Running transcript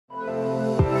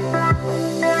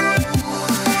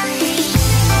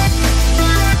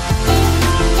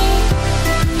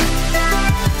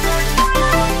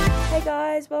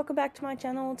back to my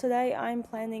channel. Today I'm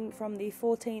planning from the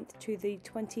 14th to the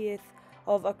 20th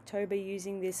of October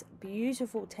using this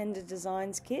beautiful Synyster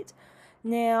Designs kit.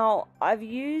 Now, I've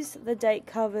used the date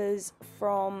covers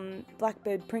from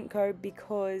Blackbird Print Co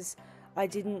because I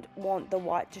didn't want the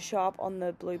white to show up on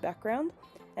the blue background.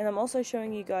 And I'm also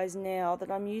showing you guys now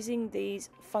that I'm using these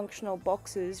functional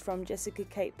boxes from Jessica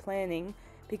Cate Planning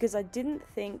because I didn't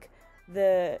think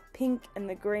the pink and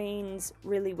the greens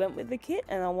really went with the kit,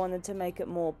 and I wanted to make it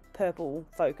more purple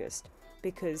focused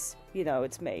because, you know,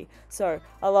 it's me. So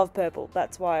I love purple,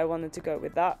 that's why I wanted to go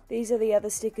with that. These are the other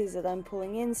stickers that I'm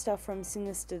pulling in, stuff from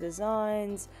Synyster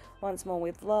Designs, Once More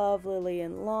With Love, Lily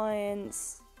and Lion,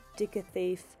 Sticker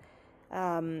Thief,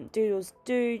 Doodles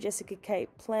Do, Jessica Cate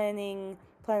Planning,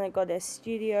 Planet Goddess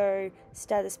Studio,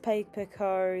 Status Paper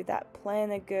Co, That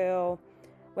Planner Girl,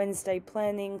 Wednesday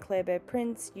Planning, Claire Bear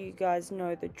Prints. You guys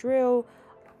know the drill.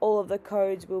 All of the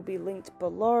codes will be linked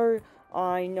below.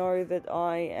 I know that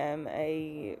I am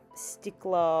a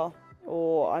stickler,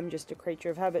 or I'm just a creature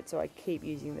of habit, so I keep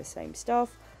using the same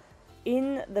stuff.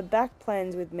 In the back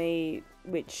plans with me,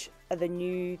 which are the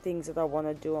new things that I want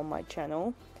to do on my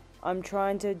channel, I'm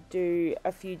trying to do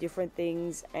a few different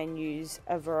things and use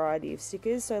a variety of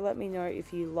stickers, so let me know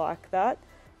if you like that.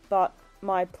 But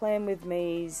my plan with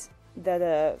me's that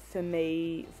are for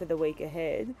me for the week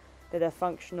ahead, that are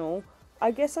functional,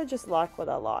 I guess I just like what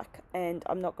I like, and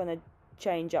I'm not going to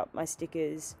change up my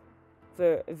stickers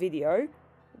for a video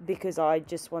because I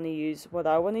just want to use what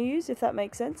I want to use, if that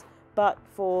makes sense. But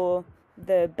for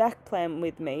the back plan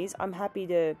with me's, I'm happy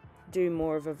to do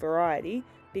more of a variety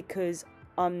because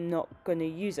I'm not going to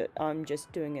use it, I'm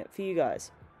just doing it for you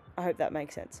guys. I hope that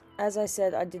makes sense. As I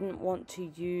said, I didn't want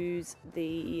to use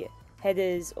the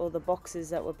headers or the boxes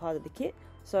that were part of the kit,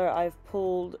 so I've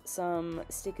pulled some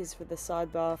stickers for the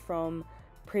sidebar from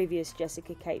previous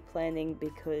Jessica Cate Planning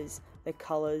because the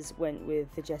colours went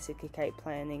with the Jessica Cate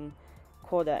Planning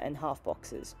quarter and half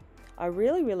boxes. I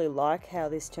really like how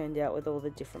this turned out with all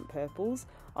the different purples.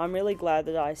 I'm really glad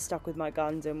that I stuck with my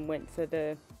guns and went for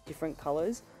the different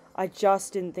colours. I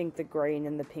just didn't think the green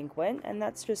and the pink went, and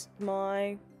that's just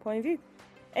my point of view.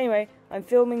 Anyway, I'm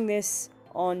filming this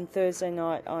on Thursday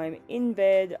night. I'm in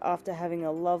bed after having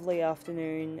a lovely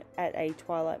afternoon at a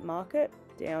twilight market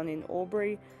down in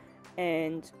Albury,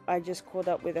 and I just caught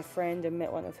up with a friend and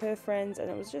met one of her friends, and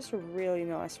it was just a really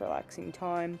nice relaxing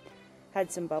time.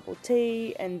 Had some bubble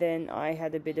tea, and then I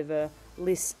had a bit of a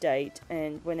list date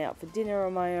and went out for dinner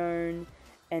on my own,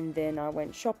 and then I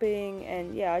went shopping,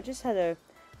 and yeah, I just had a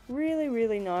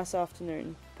really nice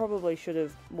afternoon. Probably should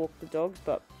have walked the dogs,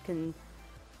 but can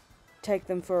take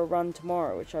them for a run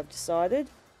tomorrow, which I've decided.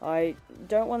 I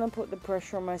don't want to put the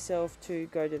pressure on myself to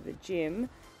go to the gym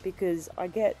because I'm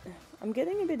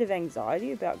getting a bit of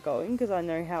anxiety about going because I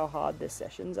know how hard the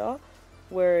sessions are,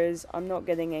 whereas I'm not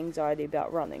getting anxiety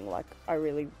about running. Like, I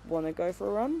really want to go for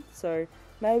a run, so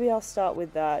maybe I'll start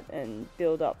with that and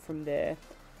build up from there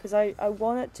because I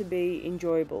want it to be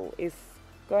enjoyable. If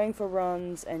going for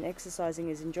runs and exercising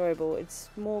is enjoyable, it's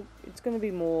going to be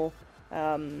more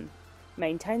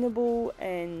maintainable,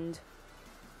 and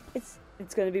it's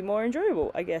going to be more enjoyable,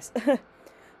 I guess.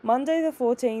 Monday the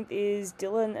 14th is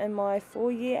Dylan and my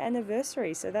 4-year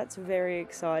anniversary, so that's very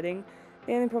exciting.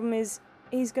 The only problem is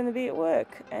he's going to be at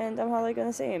work and I'm hardly going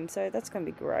to see him, so that's going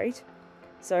to be great.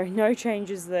 So no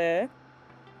changes there.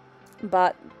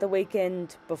 But the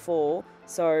weekend before,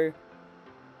 so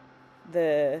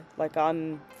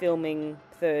I'm filming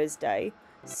Thursday,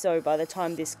 so by the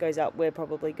time this goes up we're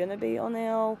probably going to be on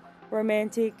our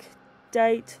romantic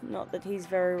date. Not that he's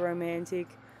very romantic.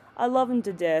 I love him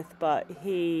to death, but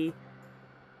he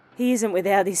isn't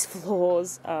without his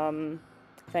flaws.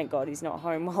 Thank God he's not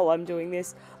home while I'm doing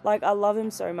this. Like, I love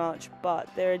him so much, but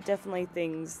there are definitely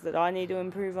things that I need to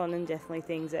improve on and definitely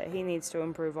things that he needs to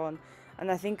improve on.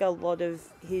 And I think a lot of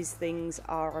his things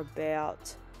are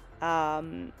about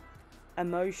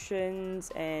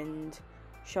emotions and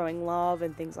showing love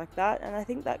and things like that, and I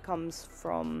think that comes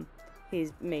from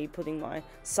me putting my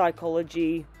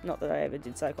psychology, not that I ever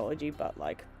did psychology, but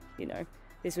like, you know,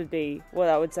 this would be what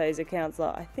I would say as a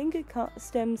counsellor. I think it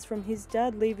stems from his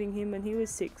dad leaving him when he was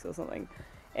 6 or something.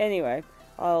 Anyway,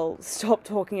 I'll stop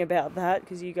talking about that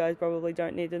because you guys probably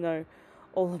don't need to know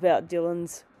all about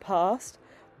Dylan's past.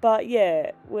 But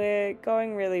yeah, we're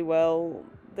going really well.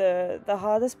 The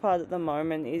hardest part at the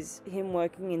moment is him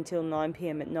working until 9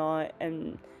 PM at night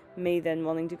and me then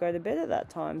wanting to go to bed at that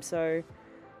time. So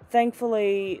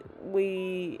thankfully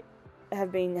we have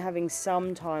been having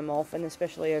some time off, and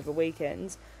especially over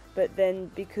weekends, but then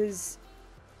because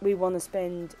we want to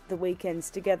spend the weekends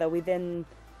together, we then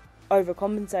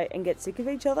overcompensate and get sick of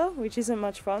each other, which isn't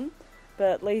much fun. but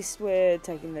at least we're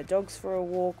taking the dogs for a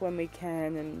walk when we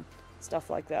can and stuff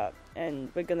like that. And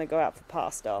we're going to go out for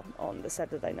pasta on the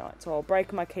Saturday night. So I'll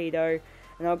break my keto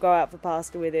and I'll go out for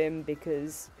pasta with him,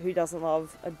 because who doesn't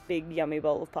love a big yummy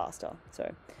bowl of pasta?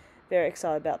 So very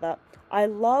excited about that. I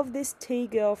love this tea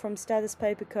girl from Status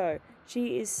Paper Co.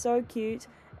 She is so cute,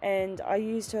 and I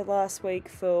used her last week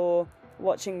for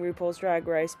watching RuPaul's Drag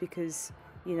Race, because,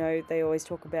 you know, they always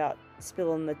talk about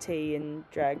spilling the tea in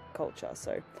drag culture.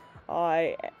 So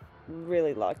I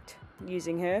really liked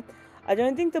using her. I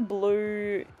don't think the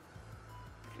blue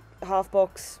half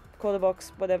box, quarter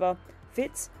box, whatever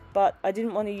fits, but I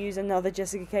didn't want to use another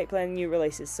Jessica Cate planning new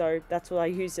releases, so that's what I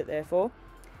used it there for.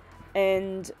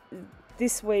 And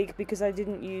this week, because I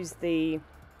didn't use the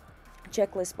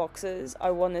checklist boxes,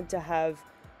 I wanted to have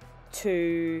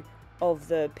 2 of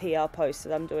the PR posts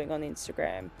that I'm doing on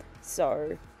Instagram.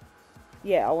 So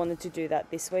yeah, I wanted to do that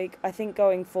this week. I think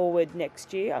going forward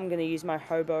next year, I'm going to use my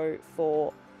Hobo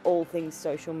for all things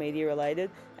social media related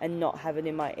and not have it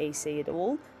in my EC at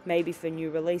all. Maybe for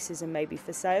new releases and maybe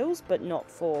for sales, but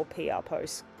not for PR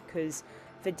posts, because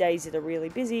for days that are really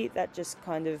busy, that just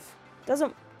kind of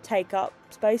doesn't take up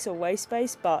space or waste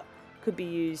space, but could be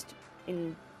used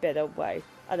in better way.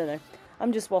 I don't know.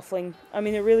 I'm just waffling. I'm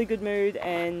in a really good mood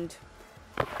and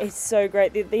it's so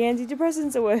great that the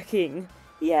antidepressants are working.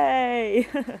 Yay!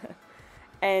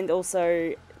 And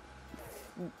also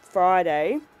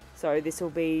Friday, so this will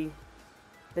be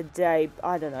the day,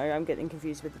 I don't know, I'm getting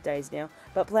confused with the days now,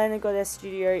 but Planet Goddess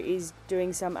Studio is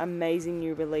doing some amazing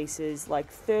new releases, like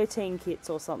 13 kits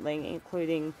or something,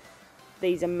 including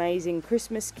these amazing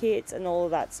Christmas kits and all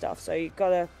of that stuff. So you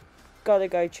gotta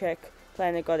go check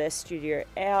Planet Goddess Studio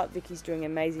out. Vicky's doing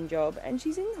an amazing job, and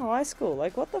she's in high school.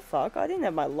 Like, what the fuck? I didn't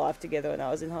have my life together when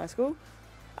I was in high school.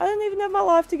 I don't even have my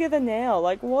life together now.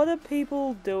 Like, what are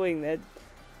people doing? They're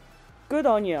good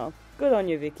on you. Good on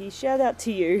you, Vicky. Shout out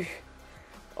to you.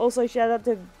 Also, shout out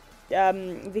to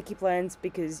Vicky Plans,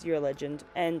 because you're a legend.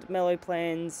 And Mellow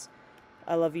Plans,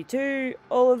 I love you too.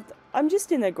 I'm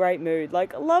just in a great mood.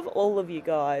 Like, I love all of you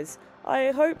guys.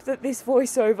 I hope that this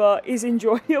voiceover is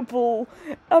enjoyable.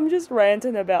 I'm just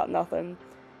ranting about nothing.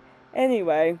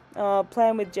 Anyway,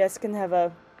 Plan with Jess can have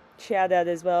a shout out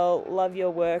as well. Love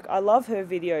your work. I love her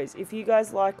videos. If you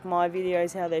guys like my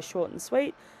videos, how they're short and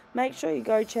sweet, make sure you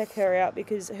go check her out,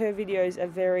 because her videos are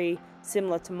very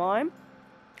similar to mine.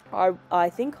 I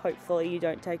think hopefully you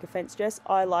don't take offense, Jess.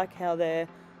 I like how they're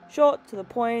short, to the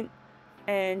point,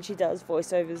 and she does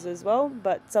voiceovers as well.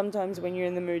 But sometimes when you're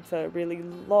in the mood for really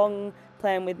long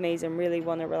Plan with me's and really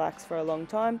want to relax for a long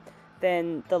time,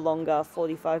 then the longer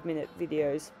 45-minute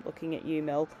videos, looking at you,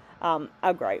 Mel,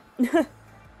 are great.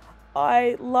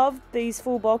 I loved these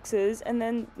full boxes, and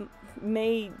then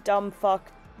me, dumb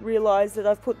fuck, realised that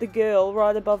I've put the girl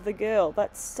right above the girl.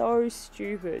 That's so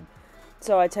stupid.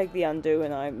 So I take the undo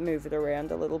and I move it around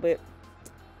a little bit.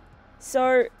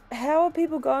 So, how are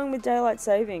people going with daylight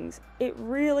savings? It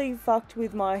really fucked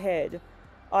with my head.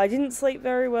 I didn't sleep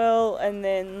very well, and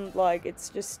then, like, it's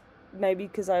just maybe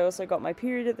because I also got my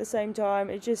period at the same time.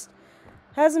 It just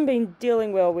hasn't been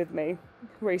dealing well with me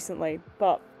recently,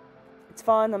 but it's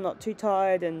fine. I'm not too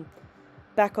tired, and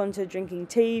back onto drinking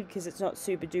tea because it's not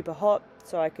super duper hot,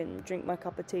 so I can drink my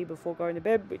cup of tea before going to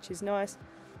bed, which is nice.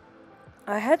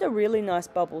 I had a really nice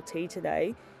bubble tea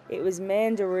today. It was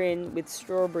mandarin with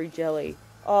strawberry jelly.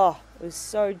 Oh, it was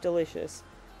so delicious.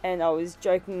 And I was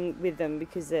joking with them,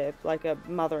 because they're like a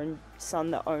mother and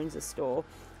son that owns a store.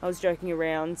 I was joking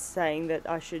around saying that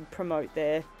I should promote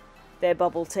their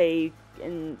bubble tea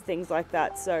and things like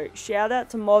that. So shout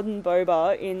out to Modern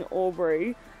Boba in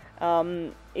Albury.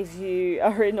 If you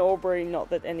are in Albury, not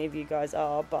that any of you guys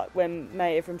are, but when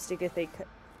Maya from Sticker Thief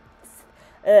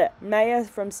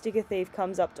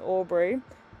comes up to Albury,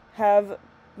 have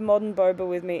Modern Boba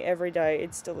with me every day.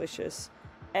 It's delicious.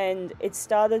 And it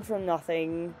started from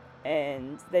nothing,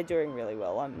 and they're doing really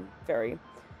well. I'm very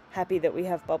happy that we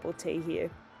have bubble tea here.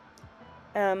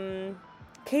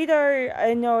 Keto,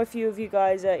 I know a few of you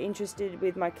guys are interested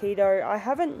with my keto. I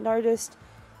haven't noticed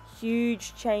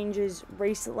huge changes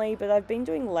recently, but I've been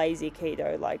doing lazy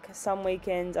keto. Like, some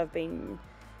weekends I've been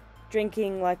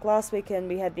drinking, like last weekend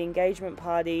we had the engagement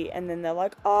party, and then they're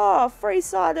like, oh, free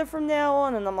cider from now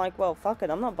on, and I'm like, well, fuck it,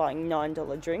 I'm not buying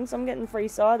 $9 drinks, I'm getting free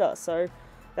cider. So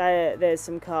there's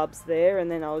some carbs there, and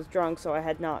then I was drunk, so I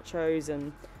had nachos,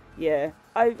 and yeah,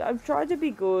 I've tried to be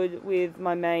good with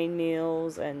my main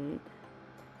meals and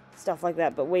stuff like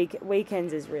that, but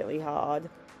weekends is really hard.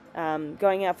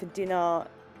 Going out for dinner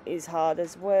is hard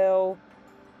as well.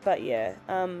 But yeah,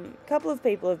 a couple of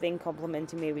people have been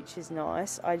complimenting me, which is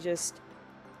nice. I just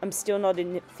I'm still not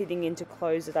fitting into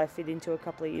clothes that I fit into a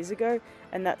couple of years ago,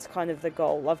 and that's kind of the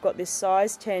goal. I've got this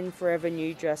size 10 Forever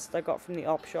New dress that I got from the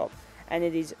op shop, and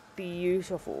it is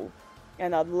beautiful,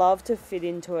 and I'd love to fit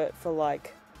into it for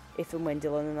like if and when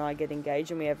Dylan and I get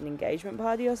engaged and we have an engagement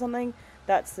party or something.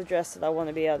 That's the dress that I want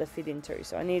to be able to fit into,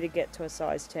 so I need to get to a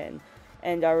size 10.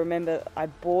 And I remember I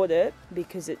bought it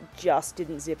because it just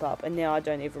didn't zip up, and now I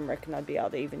don't even reckon I'd be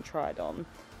able to even try it on.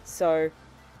 So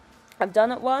I've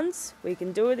done it once, we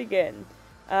can do it again.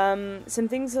 Some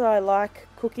things that I like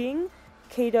cooking: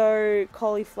 keto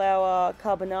cauliflower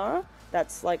carbonara.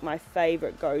 That's like my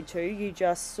favourite go-to. You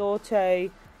just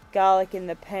saute garlic in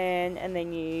the pan, and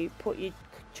then you put your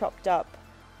chopped up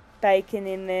bacon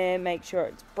in there, make sure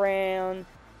it's brown,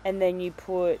 and then you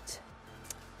put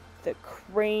the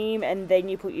cream, and then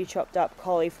you put your chopped up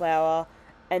cauliflower,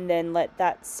 and then let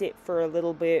that sit for a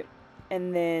little bit.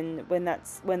 And then when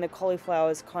the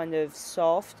cauliflower is kind of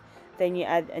soft, then you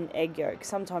add an egg yolk.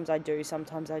 Sometimes I do,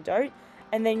 sometimes I don't.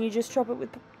 And then you just top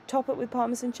it with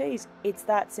Parmesan cheese. It's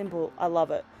that simple. I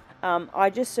love it. I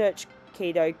just searched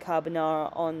keto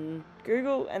carbonara on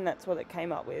Google, and that's what it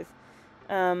came up with.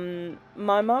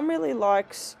 My mum really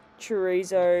likes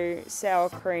chorizo, sour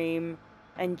cream,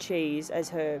 and cheese as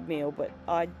her meal, but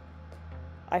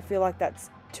I feel like that's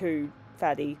too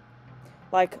fatty.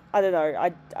 Like, I don't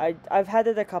know, I've had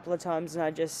it a couple of times and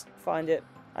I just find it,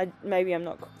 maybe I'm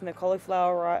not cooking the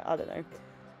cauliflower right, I don't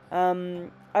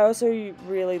know. I also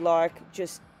really like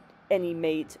just any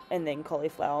meat and then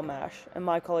cauliflower mash, and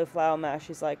my cauliflower mash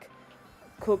is like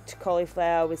cooked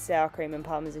cauliflower with sour cream and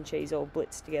Parmesan cheese all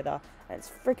blitzed together, and it's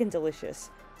freaking delicious.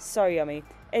 So yummy.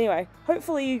 Anyway,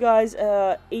 hopefully you guys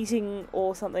are eating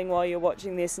or something while you're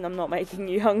watching this and I'm not making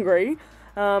you hungry.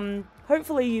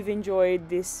 Hopefully you've enjoyed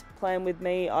this plan with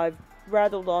me. I've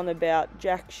rattled on about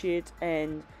jack shit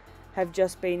and have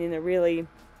just been in a really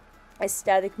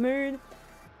ecstatic mood.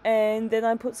 And then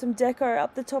I put some deco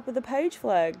up the top of the page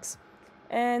flags.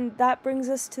 And that brings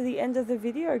us to the end of the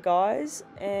video, guys.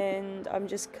 And I'm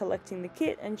just collecting the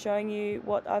kit and showing you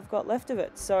what I've got left of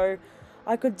it. So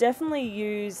I could definitely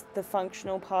use the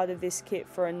functional part of this kit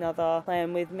for another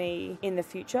plan with me in the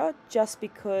future, just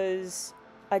because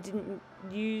I didn't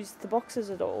use the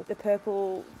boxes at all. The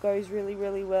purple goes really,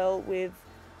 really well with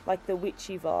like the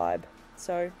witchy vibe.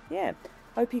 So yeah,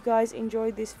 hope you guys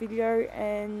enjoyed this video,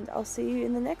 and I'll see you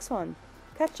in the next one.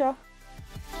 Catch ya!